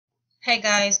Hey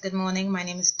guys, good morning. My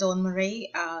name is Dawn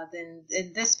Marie.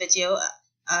 In this video,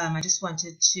 I just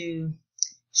wanted to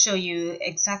show you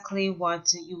exactly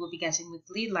what you will be getting with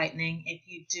Lead Lightning if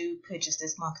you do purchase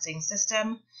this marketing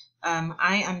system.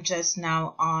 I am just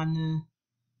now on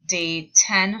day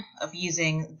 10 of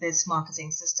using this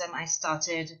marketing system. I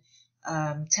started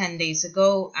 10 days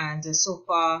ago, and so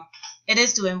far it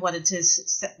is doing what it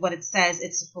says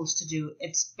it's supposed to do.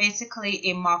 It's basically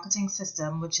a marketing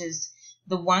system, which is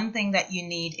the one thing that you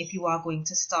need if you are going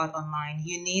to start online.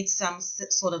 You need some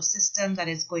sort of system that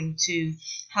is going to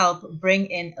help bring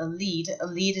in a lead. A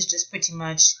lead is just pretty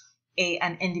much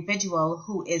an individual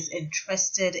who is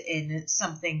interested in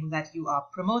something that you are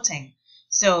promoting.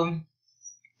 So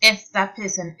if that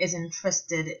person is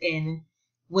interested in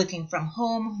working from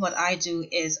home, what I do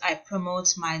is I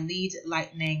promote my Lead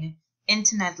Lightning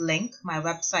internet link, my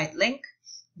website link.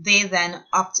 They then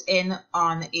opt in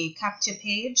on a capture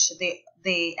page.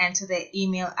 They enter their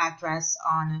email address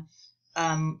on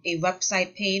a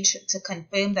website page to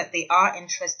confirm that they are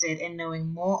interested in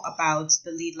knowing more about the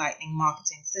Lead Lightning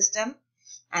marketing system.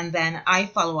 And then I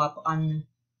follow up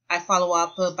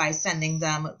by sending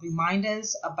them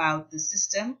reminders about the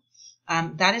system.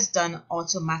 That is done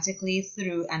automatically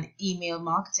through an email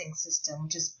marketing system,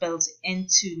 which is built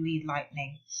into Lead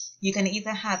Lightning. You can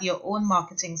either have your own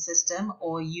marketing system,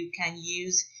 or you can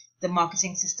use the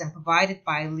marketing system provided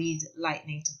by Lead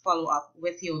Lightning to follow up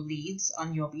with your leads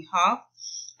on your behalf.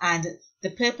 And the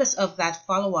purpose of that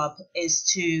follow-up is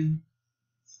to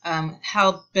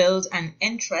help build an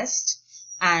interest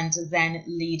and then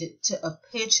lead to a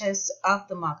purchase of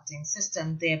the marketing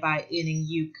system, thereby earning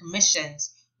you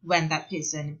commissions when that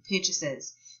person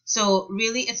purchases. So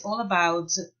really it's all about,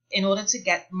 in order to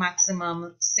get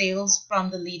maximum sales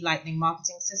from the Lead Lightning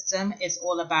marketing system, it's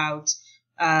all about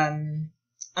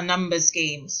a numbers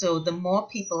game. So the more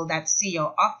people that see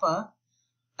your offer,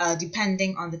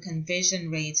 depending on the conversion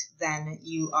rate, then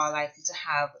you are likely to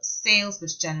have sales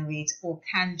which generate or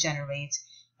can generate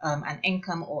an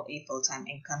income or a full-time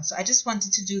income. So I just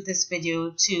wanted to do this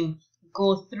video to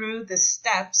go through the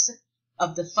steps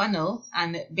of the funnel.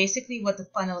 And basically what the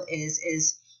funnel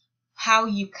is how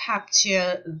you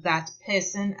capture that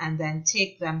person and then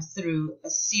take them through a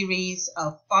series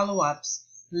of follow-ups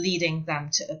leading them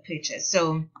to a purchase.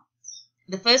 So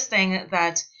the first thing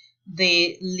that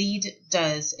the lead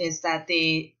does is that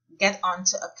they get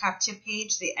onto a capture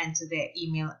page, they enter their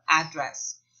email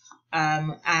address.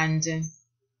 And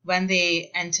when they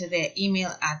enter their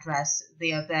email address,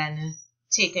 they are then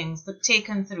taken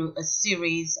through a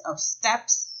series of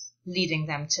steps leading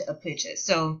them to a purchase.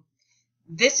 So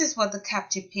this is what the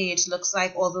capture page looks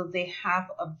like, although they have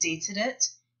updated it.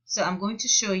 So I'm going to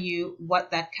show you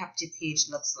what that capture page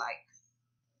looks like.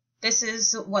 This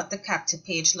is what the capture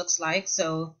page looks like.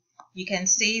 So you can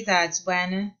see that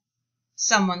when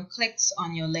someone clicks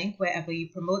on your link, wherever you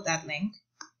promote that link,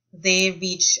 they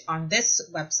reach on this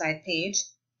website page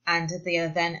and they are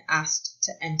then asked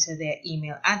to enter their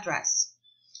email address.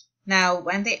 Now,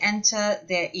 when they enter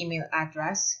their email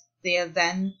address, they are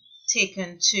then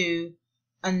taken to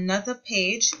another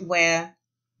page where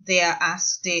they are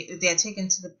asked, they are taken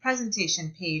to the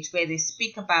presentation page where they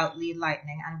speak about Lead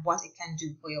Lightning and what it can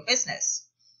do for your business.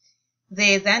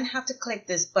 They then have to click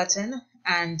this button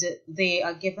and they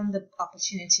are given the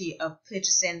opportunity of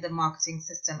purchasing the marketing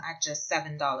system at just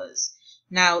 $7.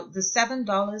 Now, the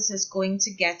 $7 is going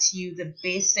to get you the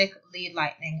basic Lead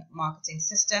Lightning marketing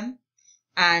system.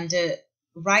 And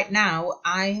right now,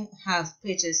 I have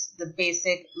purchased the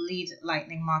basic Lead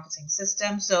Lightning marketing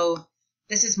system. So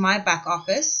this is my back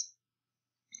office.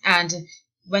 And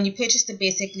when you purchase the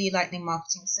basic Lead Lightning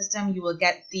marketing system, you will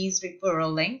get these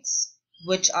referral links,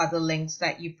 which are the links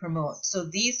that you promote. So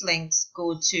these links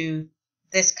go to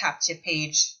this capture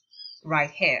page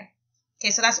right here.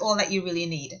 Okay, so that's all that you really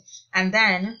need. And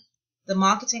then the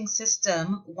marketing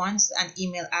system, once an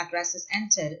email address is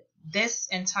entered, this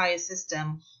entire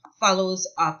system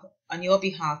follows up on your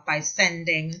behalf by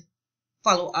sending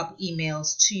follow-up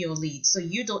emails to your leads. So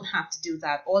you don't have to do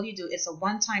that. All you do is a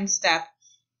one-time step,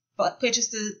 but purchase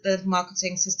the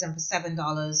marketing system for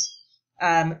 $7,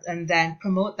 and then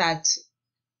promote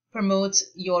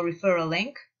your referral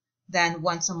link. Then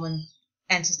once someone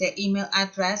enters their email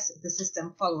address, the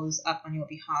system follows up on your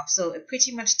behalf. So it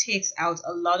pretty much takes out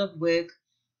a lot of work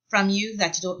from you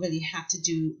that you don't really have to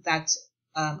do that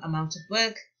amount of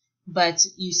work, but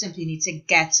you simply need to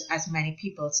get as many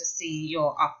people to see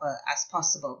your offer as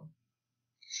possible.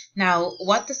 Now,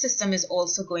 what the system is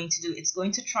also going to do, it's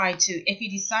going to try to, if you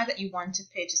decide that you want to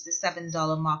purchase the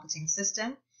 $7 marketing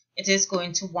system, it is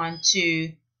going to want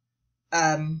to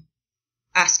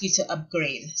ask you to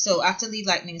upgrade. So after Lead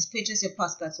Lightning is purchased, your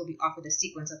prospects will be offered a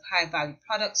sequence of high value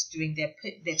products during their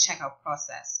checkout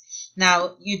process.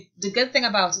 Now, the good thing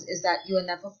about it is that you are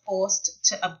never forced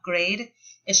to upgrade.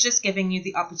 It's just giving you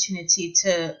the opportunity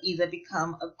to either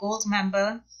become a gold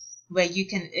member, where you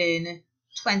can earn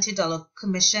 $20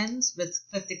 commissions with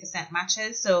 50%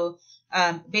 matches. So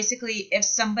basically,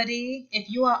 if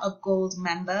you are a gold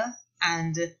member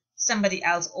and somebody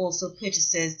else also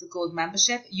purchases the gold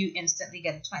membership, you instantly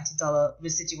get a $20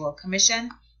 residual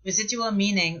commission. Residual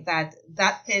meaning that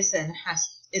that person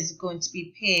is going to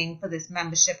be paying for this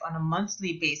membership on a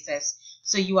monthly basis.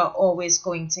 So you are always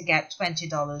going to get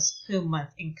 $20 per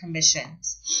month in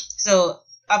commissions. So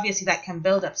obviously that can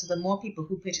build up. So the more people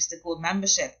who purchase the gold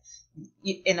membership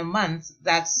in a month,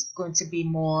 that's going to be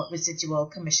more residual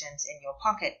commissions in your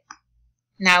pocket.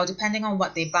 Now, depending on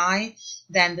what they buy,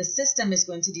 then the system is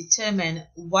going to determine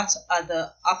what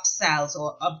other upsells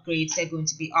or upgrades they're going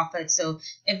to be offered. So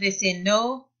if they say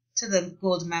no to the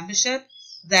gold membership,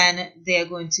 then they're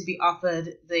going to be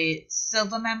offered the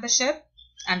silver membership,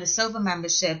 and the silver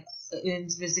membership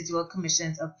earns residual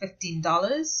commissions of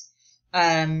 $15.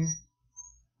 And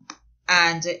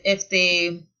if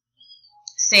they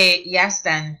say yes,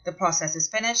 then the process is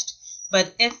finished.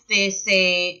 But if they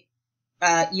say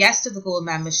yes to the gold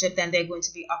membership, then they're going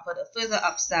to be offered a further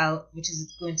upsell, which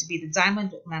is going to be the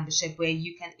diamond membership, where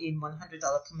you can earn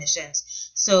 $100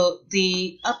 commissions. So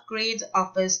the upgrade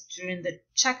offers during the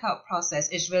checkout process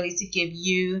is really to give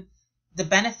you the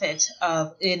benefit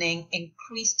of earning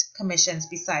increased commissions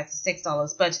besides the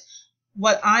 $6. But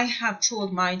what I have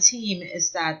told my team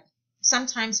is that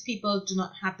sometimes people do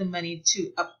not have the money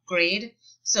to upgrade.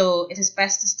 So it is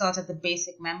best to start at the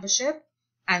basic membership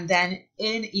and then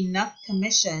earn enough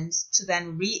commissions to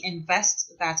then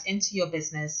reinvest that into your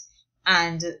business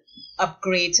and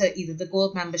upgrade to either the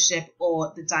gold membership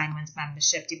or the diamond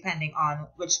membership, depending on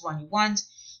which one you want.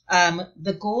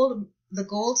 The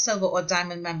gold, silver, or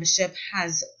diamond membership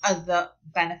has other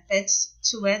benefits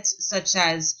to it, such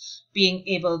as being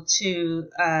able to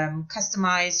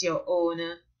customize your own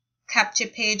capture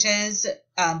pages,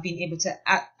 being able to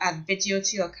add video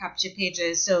to your capture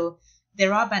pages. So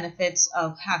there are benefits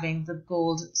of having the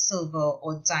gold, silver,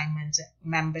 or diamond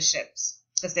memberships,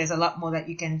 because there's a lot more that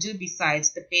you can do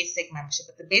besides the basic membership.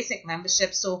 But the basic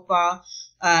membership so far,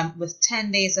 with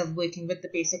 10 days of working with the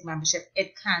basic membership,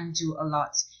 it can do a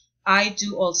lot. I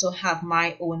do also have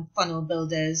my own funnel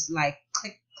builders like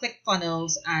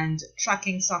ClickFunnels and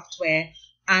tracking software,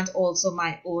 and also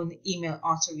my own email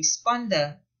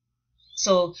autoresponder.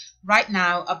 So right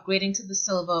now, upgrading to the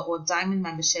silver or diamond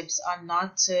memberships are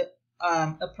not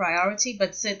a priority,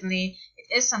 but certainly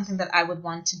it is something that I would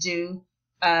want to do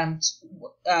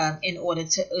in order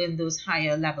to earn those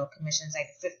higher level commissions, like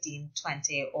 $15,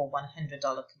 $20, or $100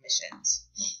 commissions.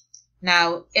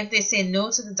 Now, if they say no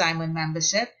to the diamond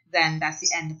membership, then that's the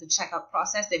end of the checkout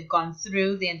process. They've gone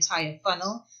through the entire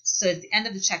funnel. So at the end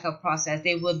of the checkout process,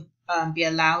 they would be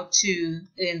allowed to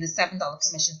earn the $6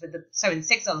 commissions with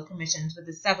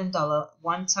the $7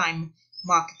 one-time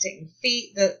marketing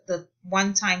fee, the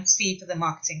one-time fee for the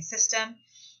marketing system.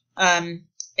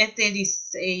 If they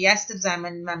say yes to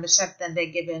diamond membership, then they're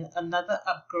given another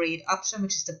upgrade option,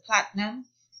 which is the platinum,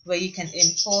 where you can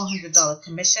earn $400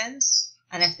 commissions.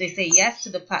 And if they say yes to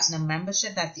the platinum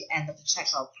membership, that's the end of the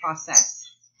checkout process.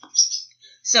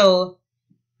 So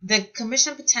the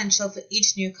commission potential for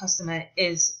each new customer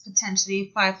is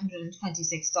potentially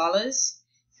 $526.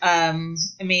 I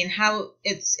mean, how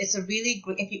it's a really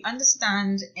great, if you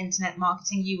understand internet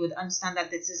marketing, you would understand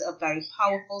that this is a very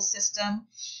powerful system.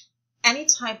 Any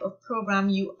type of program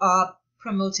you are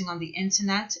promoting on the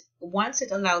internet, once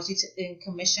it allows you to earn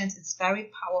commissions, it's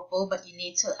very powerful, but you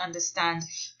need to understand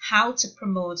how to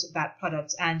promote that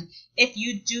product. And if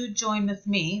you do join with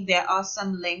me, there are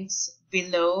some links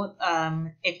below.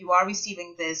 If you are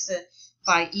receiving this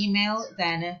by email,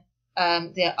 then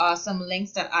there are some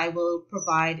links that I will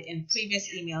provide in previous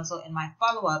emails or in my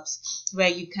follow-ups where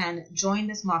you can join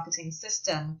this marketing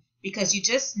system, because you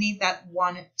just need that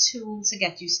one tool to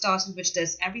get you started, which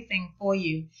does everything for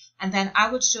you. And then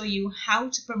I would show you how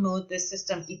to promote this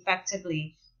system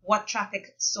effectively, what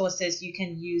traffic sources you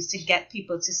can use to get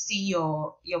people to see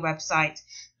your website,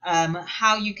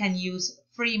 how you can use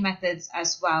free methods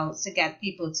as well to get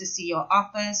people to see your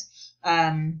offers.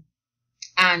 And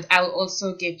I will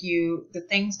also give you the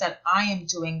things that I am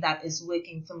doing that is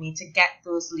working for me to get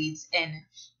those leads in.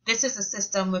 This is a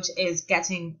system which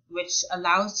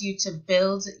allows you to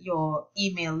build your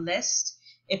email list.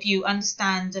 If you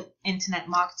understand internet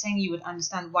marketing, you would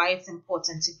understand why it's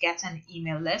important to get an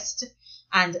email list.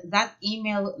 And that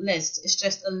email list is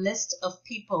just a list of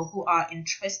people who are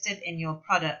interested in your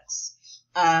products,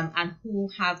 and who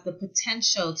have the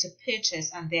potential to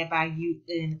purchase, and thereby you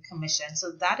earn commission.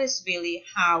 So that is really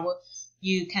how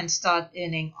you can start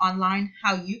earning online,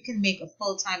 how you can make a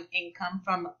full-time income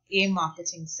from a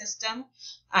marketing system.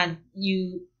 And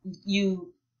you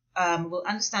will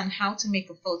understand how to make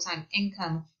a full-time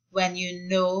income when you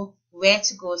know where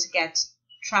to go to get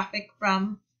traffic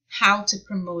from, how to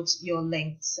promote your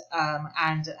links,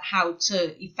 and how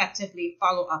to effectively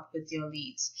follow up with your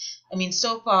leads. I mean,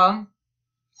 so far,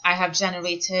 I have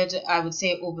generated, I would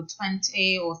say, over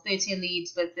 20 or 30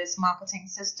 leads with this marketing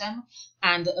system,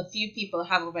 and a few people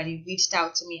have already reached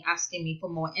out to me asking me for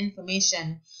more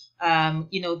information.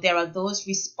 There are those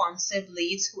responsive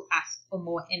leads who ask for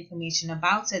more information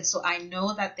about it. So I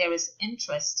know that there is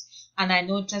interest, and I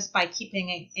know just by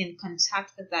keeping in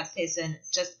contact with that person,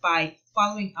 just by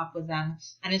following up with them,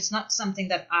 and it's not something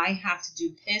that I have to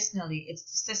do personally, it's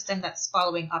the system that's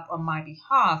following up on my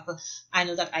behalf. I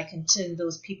know that I can turn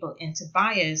those people into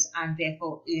buyers and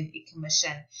therefore earn a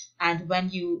commission. And when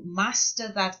you master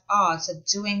that art of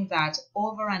doing that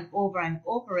over and over and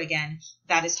over again,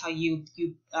 that is how you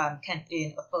can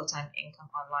earn a full-time income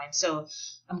online. So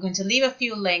I'm going to leave a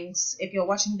few links. If you're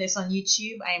watching this on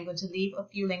YouTube, I am going to leave a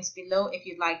few links below if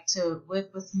you'd like to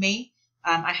work with me.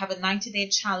 I have a 90-day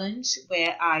challenge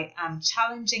where I am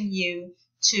challenging you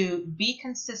to be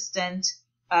consistent,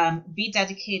 be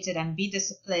dedicated, and be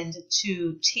disciplined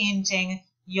to changing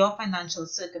your financial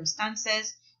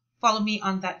circumstances. Follow me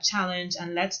on that challenge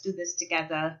and let's do this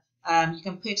together. You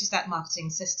can purchase that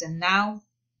marketing system now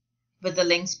with the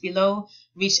links below.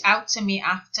 Reach out to me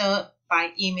after by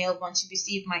email. Once you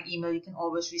receive my email, you can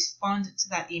always respond to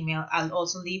that email. I'll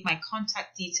also leave my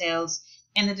contact details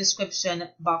in the description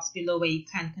box below, where you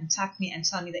can contact me and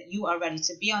tell me that you are ready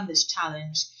to be on this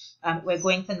challenge. We're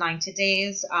going for 90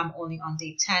 days. I'm only on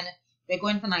day 10. We're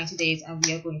going for 90 days and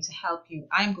we are going to help you.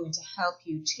 I'm going to help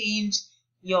you change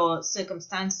your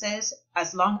circumstances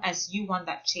as long as you want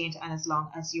that change and as long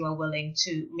as you are willing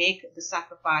to make the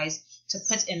sacrifice, to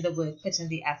put in the work, put in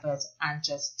the effort, and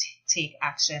just take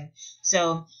action.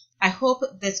 So I hope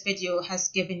this video has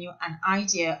given you an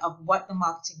idea of what the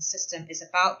marketing system is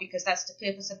about, because that's the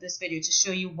purpose of this video, to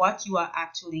show you what you are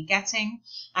actually getting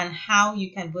and how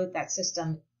you can work that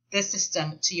system, this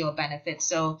system, to your benefit.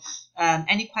 So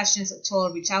any questions at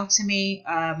all, reach out to me.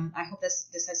 I hope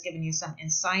this has given you some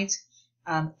insight.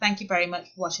 Thank you very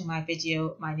much for watching my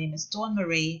video. My name is Dawn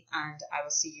Marie, and I will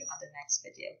see you on the next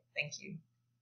video. Thank you.